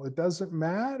people. It doesn't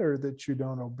matter that you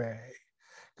don't obey.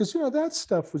 Because, that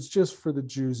stuff was just for the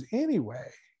Jews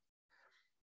anyway.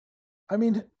 I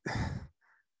mean,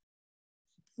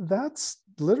 that's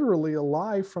literally a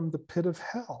lie from the pit of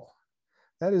hell.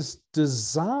 That is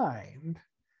designed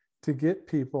to get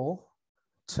people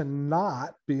to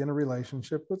not be in a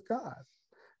relationship with God.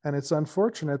 And it's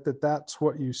unfortunate that that's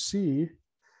what you see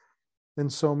in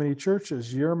so many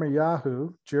churches.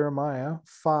 Jeremiah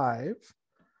 5,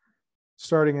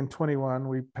 starting in 21,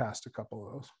 we passed a couple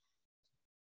of those.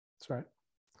 That's right.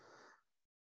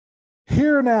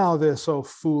 Hear now this, O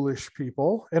foolish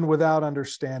people, and without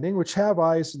understanding, which have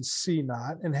eyes and see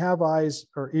not, and have eyes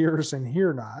or ears and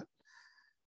hear not.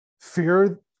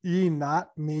 Fear ye not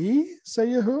me, say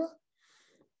Yahuwah?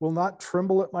 Will not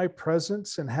tremble at my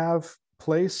presence, and have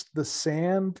placed the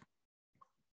sand.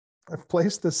 I've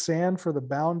placed the sand for the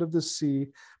bound of the sea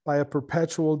by a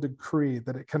perpetual decree,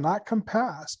 that it cannot come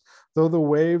past. Though the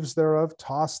waves thereof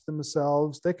toss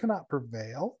themselves, they cannot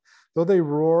prevail. Though they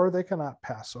roar, they cannot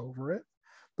pass over it.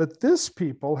 But this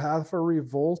people hath a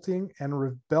revolting and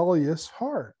rebellious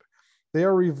heart. They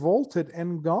are revolted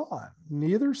and gone.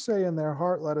 Neither say in their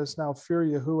heart, let us now fear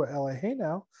Yahuwah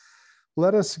Eloheinu.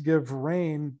 Let us give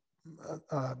rain,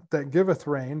 that giveth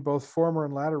rain, both former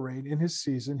and latter rain, in his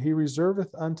season. He reserveth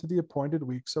unto the appointed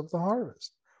weeks of the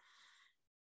harvest.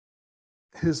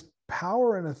 His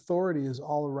power and authority is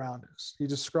all around us. He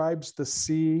describes the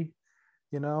sea,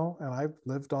 and I've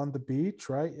lived on the beach,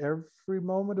 right? Every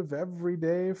moment of every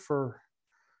day for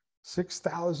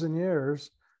 6,000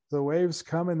 years, the waves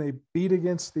come and they beat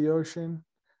against the ocean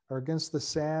or against the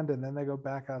sand, and then they go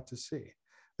back out to sea.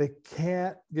 They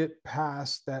can't get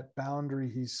past that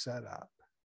boundary he's set up.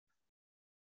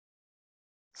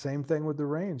 Same thing with the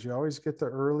rains. You always get the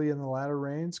early and the latter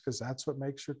rains because that's what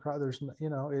makes your crop.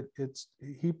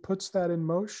 He puts that in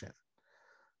motion.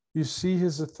 You see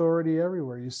his authority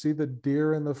everywhere. You see the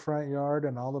deer in the front yard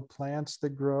and all the plants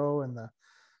that grow and the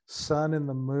sun and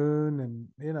the moon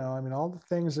and, all the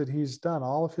things that he's done,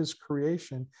 all of his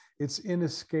creation, it's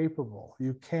inescapable.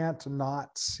 You can't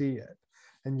not see it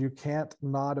and you can't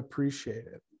not appreciate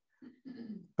it.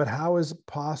 But how is it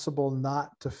possible not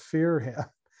to fear him?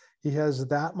 He has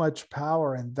that much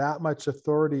power and that much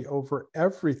authority over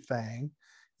everything.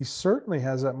 He certainly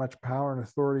has that much power and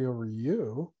authority over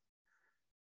you.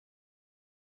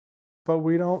 But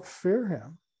we don't fear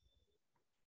him.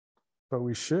 But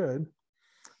we should.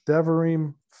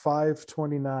 Devarim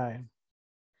 5:29.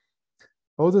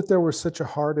 Oh, that there were such a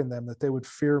heart in them that they would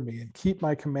fear me and keep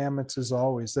my commandments as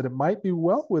always, that it might be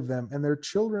well with them and their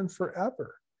children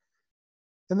forever.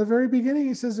 In the very beginning,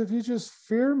 he says, if you just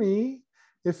fear me,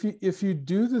 if you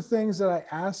do the things that I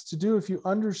asked to do, if you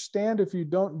understand, if you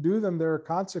don't do them, there are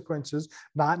consequences,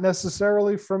 not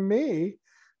necessarily from me.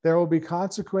 There will be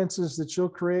consequences that you'll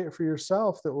create for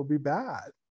yourself that will be bad.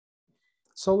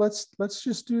 So let's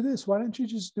just do this. Why don't you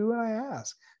just do what I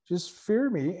ask? Just fear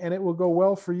me and it will go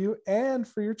well for you and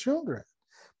for your children.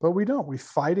 But we don't. We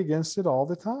fight against it all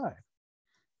the time.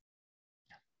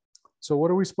 So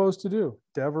what are we supposed to do?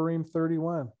 Devarim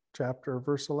 31, chapter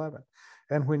verse 11.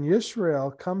 And when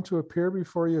Yisrael come to appear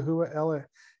before Yahuwah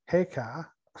Eloheka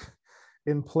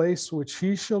in place which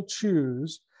he shall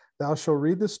choose, thou shalt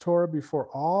read this Torah before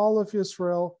all of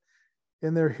Israel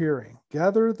in their hearing.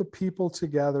 Gather the people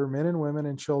together, men and women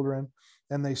and children,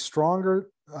 and they stranger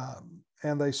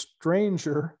and they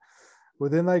stranger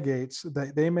within thy gates,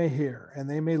 that they may hear and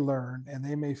they may learn and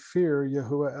they may fear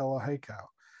Yahuwah Eloheka,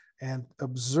 and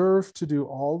observe to do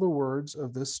all the words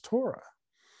of this Torah,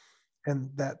 and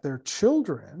that their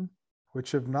children,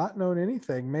 which have not known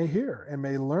anything, may hear and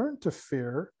may learn to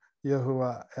fear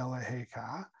Yahuwah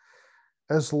Eloheka,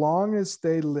 as long as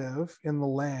they live in the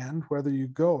land, whether you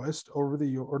goest over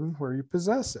the Jordan where you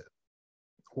possess it.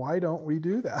 Why don't we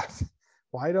do that?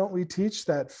 Why don't we teach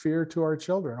that fear to our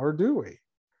children? Or do we?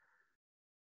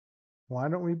 Why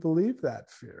don't we believe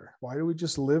that fear? Why do we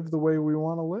just live the way we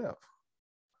want to live?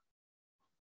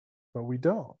 But we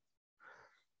don't.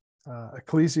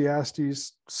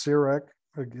 Ecclesiastes, Sirach,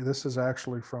 this is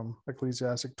actually from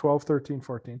Ecclesiastes 12, 13,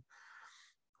 14.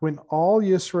 When all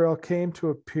Yisrael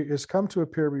is come to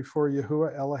appear before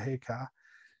Yahuwah Eloheka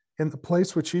in the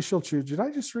place which he shall choose. Did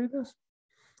I just read this?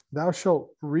 Thou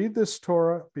shalt read this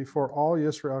Torah before all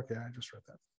Yisrael. Okay, I just read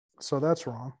that. So that's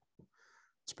wrong.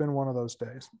 It's been one of those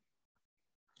days.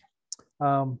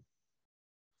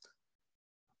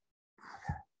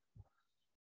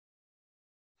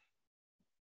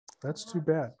 That's too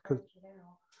bad. Because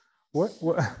what's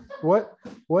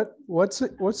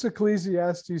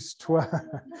Ecclesiastes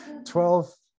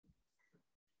 12,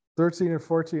 13 and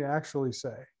 14 actually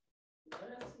say?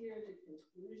 Let us hear the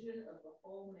conclusion of the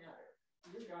whole matter.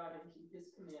 Fear God and keep his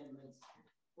commandments,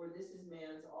 for this is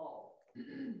man's all.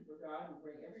 For God will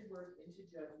bring every work into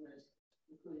judgment,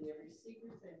 including every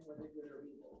secret thing, whether good or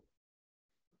evil.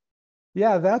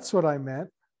 Yeah, that's what I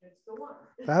meant. That's the one.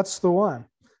 That's the one.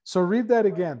 So read that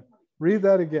again. Read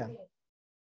that again.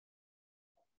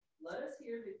 Let us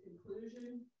hear the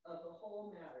conclusion of the whole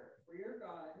matter. Fear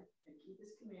God and keep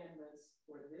his commandments,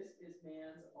 for this is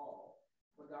man's all.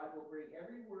 For God will bring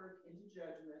every work into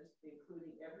judgment,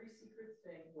 including every secret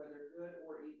thing, whether good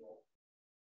or evil.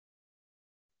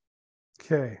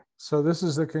 Okay, so this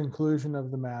is the conclusion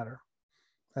of the matter.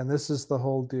 And this is the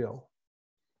whole deal.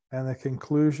 And the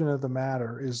conclusion of the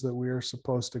matter is that we are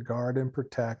supposed to guard and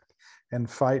protect and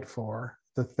fight for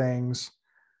the things,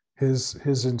 his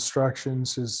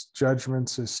instructions, his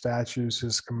judgments, his statutes,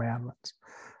 his commandments.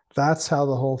 That's how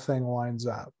the whole thing winds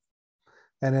up.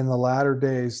 And in the latter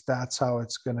days, that's how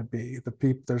it's going to be.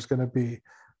 There's going to be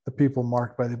the people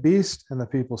marked by the beast and the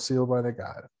people sealed by the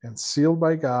God. And sealed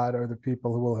by God are the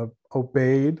people who will have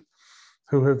obeyed,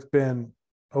 who have been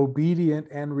obedient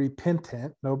and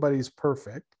repentant. Nobody's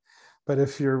perfect. But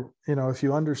if you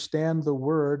understand the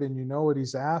word and you know what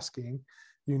he's asking,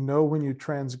 you know when you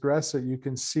transgress it, you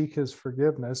can seek his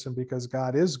forgiveness. And because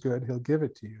God is good, he'll give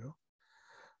it to you.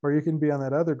 Or you can be on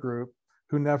that other group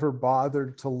who never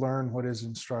bothered to learn what his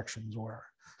instructions were,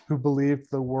 who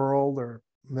believed the world or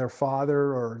their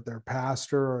father or their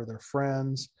pastor or their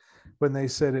friends when they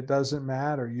said it doesn't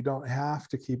matter. You don't have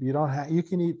to you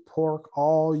can eat pork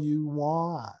all you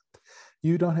want.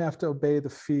 You don't have to obey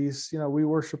the feasts. We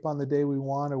worship on the day we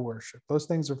want to worship. Those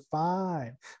things are fine.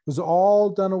 It was all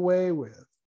done away with.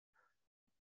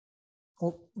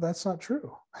 Well, that's not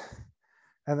true.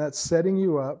 And that's setting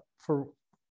you up for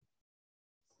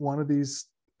one of these.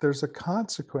 There's a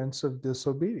consequence of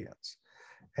disobedience.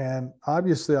 And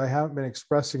obviously, I haven't been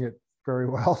expressing it very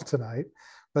well tonight,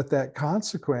 but that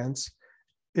consequence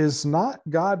is not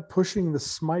God pushing the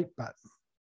smite button.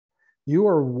 You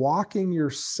are walking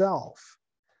yourself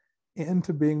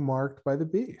into being marked by the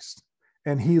beast.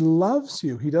 And he loves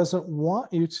you. He doesn't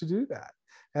want you to do that.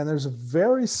 And there's a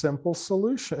very simple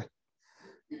solution.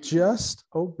 Just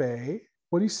obey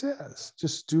what he says.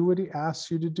 Just do what he asks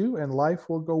you to do, and life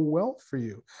will go well for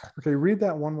you. Okay, read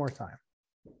that one more time.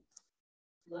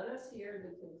 Let us hear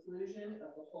the conclusion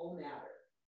of the whole matter.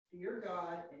 Fear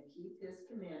God and keep his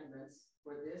commandments,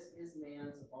 for this is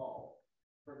man's all.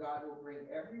 For God will bring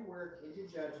every work into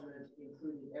judgment,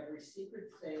 including every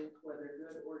secret thing, whether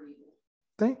good or evil.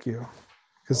 Thank you.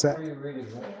 Because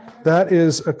that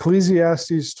is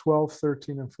Ecclesiastes 12,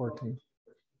 13, and 14.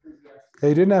 You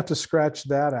didn't have to scratch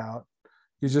that out.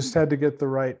 You just had to get the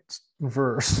right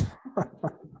verse.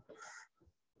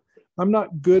 I'm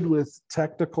not good with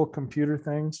technical computer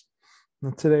things,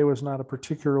 and today was not a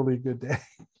particularly good day.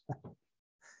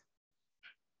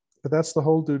 But that's the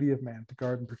whole duty of man, to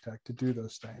guard and protect, to do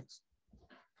those things.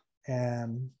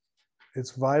 And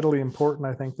it's vitally important,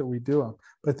 I think, that we do them.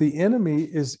 But the enemy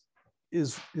is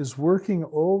working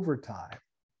overtime.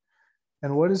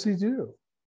 And what does he do?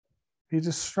 He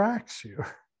distracts you.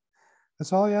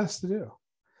 That's all he has to do.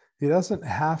 He doesn't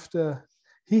have to,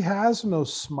 he has no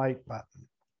smite button.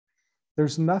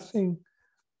 There's nothing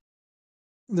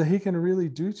that he can really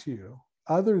do to you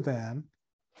other than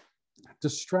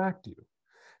distract you.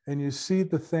 And you see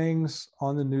the things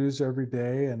on the news every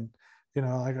day. And, you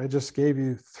know, like I just gave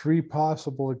you 3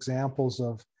 possible examples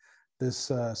of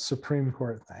this Supreme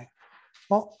Court thing.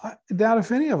 Well, I doubt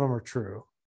if any of them are true.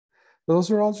 Those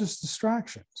are all just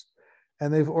distractions.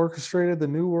 And they've orchestrated the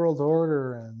New World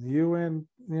Order and the UN,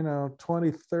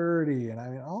 2030. And I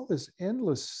mean, all this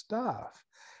endless stuff.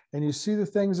 And you see the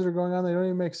things that are going on, they don't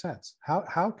even make sense.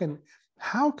 How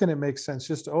can it make sense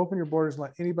just to open your borders and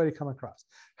let anybody come across?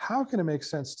 How can it make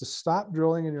sense to stop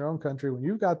drilling in your own country when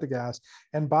you've got the gas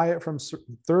and buy it from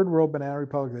third world banana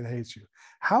republic that hates you?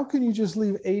 How can you just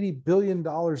leave $80 billion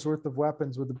worth of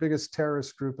weapons with the biggest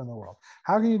terrorist group in the world?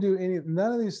 How can you do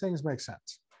none of these things make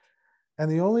sense?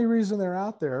 And the only reason they're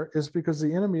out there is because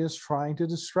the enemy is trying to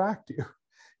distract you.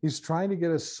 He's trying to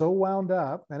get us so wound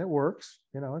up, and it works.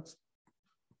 It's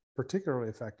particularly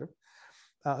effective.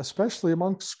 Especially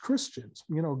amongst Christians,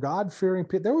 God-fearing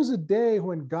people. There was a day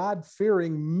when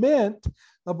God-fearing meant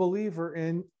a believer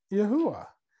in Yahuwah.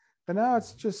 And now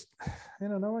it's just,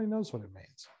 nobody knows what it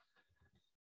means.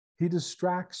 He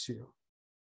distracts you.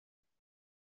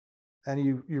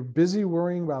 And you're busy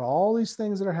worrying about all these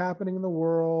things that are happening in the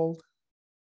world.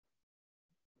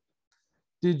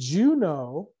 Did you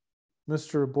know,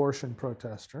 Mr. Abortion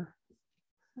Protester,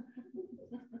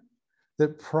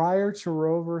 that prior to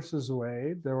Roe versus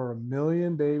Wade, there were 1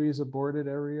 million babies aborted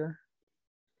every year?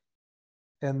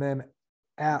 And then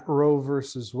at Roe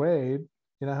versus Wade,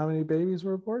 you know how many babies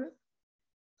were aborted?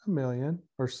 1 million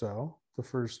or so the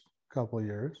first couple of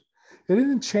years. It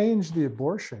didn't change the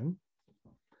abortion.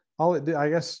 All it did, I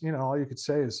guess, all you could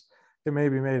say is it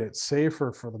maybe made it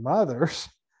safer for the mothers,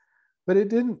 but it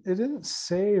didn't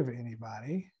save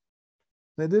anybody.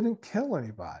 It didn't kill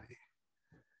anybody.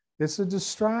 It's a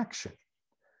distraction.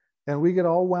 And we get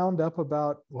all wound up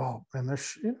about, and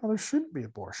there shouldn't be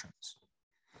abortions.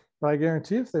 But I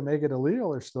guarantee if they make it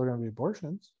illegal, there's still going to be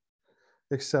abortions,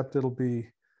 except it'll be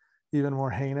even more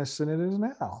heinous than it is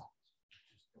now.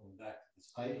 Going back to the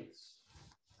States,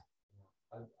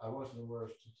 I wasn't aware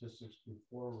of statistics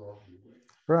before Roe v. Wade.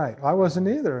 Right. I wasn't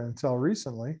either until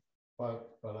recently. But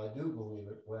I do believe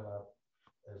it went up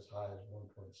as high as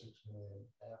 1.6 million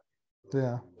after.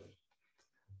 Yeah.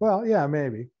 Well, yeah,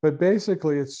 maybe. But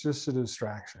basically, it's just a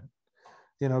distraction,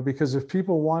 because if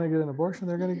people want to get an abortion,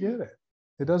 they're going to get it.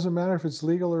 It doesn't matter if it's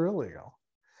legal or illegal,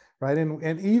 right?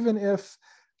 And even if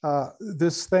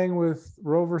this thing with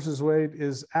Roe versus Wade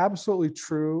is absolutely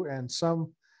true and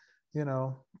some,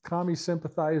 commie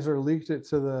sympathizer leaked it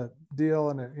to the deal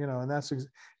and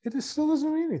it still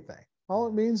doesn't mean anything. All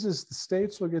it means is the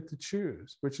states will get to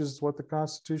choose, which is what the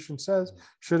Constitution says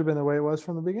should have been the way it was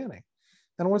from the beginning.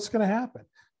 And what's going to happen?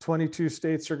 22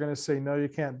 states are going to say, no, you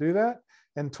can't do that.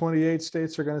 And 28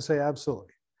 states are going to say,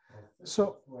 absolutely.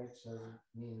 So,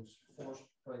 means forced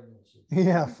pregnancy.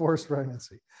 Yeah, forced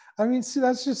pregnancy. I mean, see,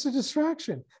 that's just a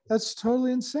distraction. That's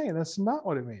totally insane. That's not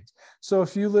what it means. So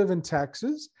if you live in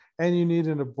Texas and you need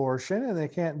an abortion and they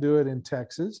can't do it in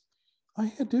Texas, all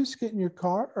you have to do is get in your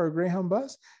car or a Greyhound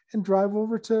bus and drive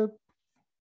over to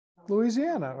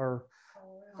Louisiana or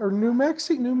New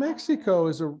Mexico. New Mexico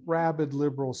is a rabid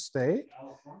liberal state.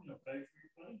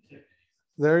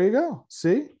 There you go.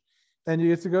 See? And you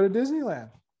get to go to Disneyland.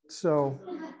 So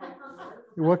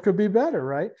what could be better,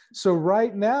 right? So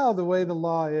right now, the way the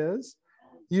law is,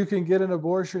 you can get an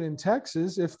abortion in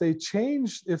Texas. If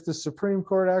the Supreme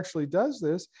Court actually does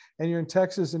this and you're in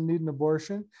Texas and need an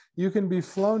abortion, you can be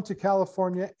flown to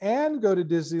California and go to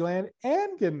Disneyland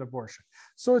and get an abortion.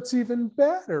 So it's even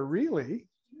better, really.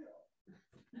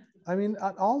 I mean,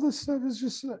 all this stuff is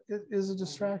just is a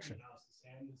distraction.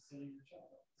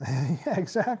 Yeah,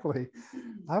 exactly.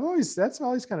 That's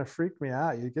always kind of freaked me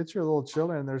out. You get your little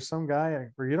children and there's some guy,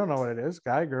 or you don't know what it is,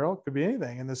 guy, girl, could be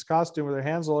anything, in this costume with their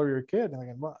hands all over your kid. And I'm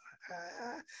like, well,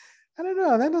 I don't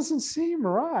know, that doesn't seem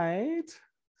right.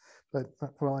 But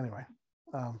well, anyway,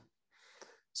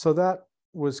 so that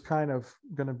was kind of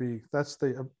going to be, that's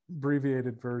the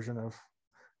abbreviated version of,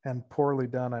 and poorly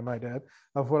done, I might add,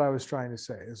 of what I was trying to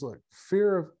say is, look,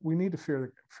 we need to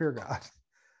fear God,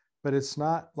 but it's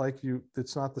not like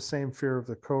it's not the same fear of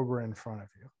the cobra in front of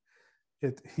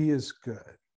you. He is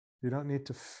good. You don't need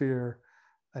to fear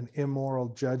an immoral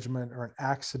judgment or an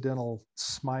accidental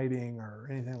smiting or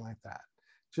anything like that.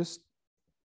 Just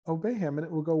obey him and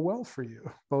it will go well for you,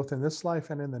 both in this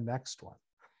life and in the next one.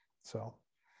 So,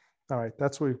 all right,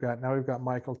 that's what we've got. Now we've got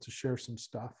Michael to share some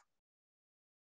stuff.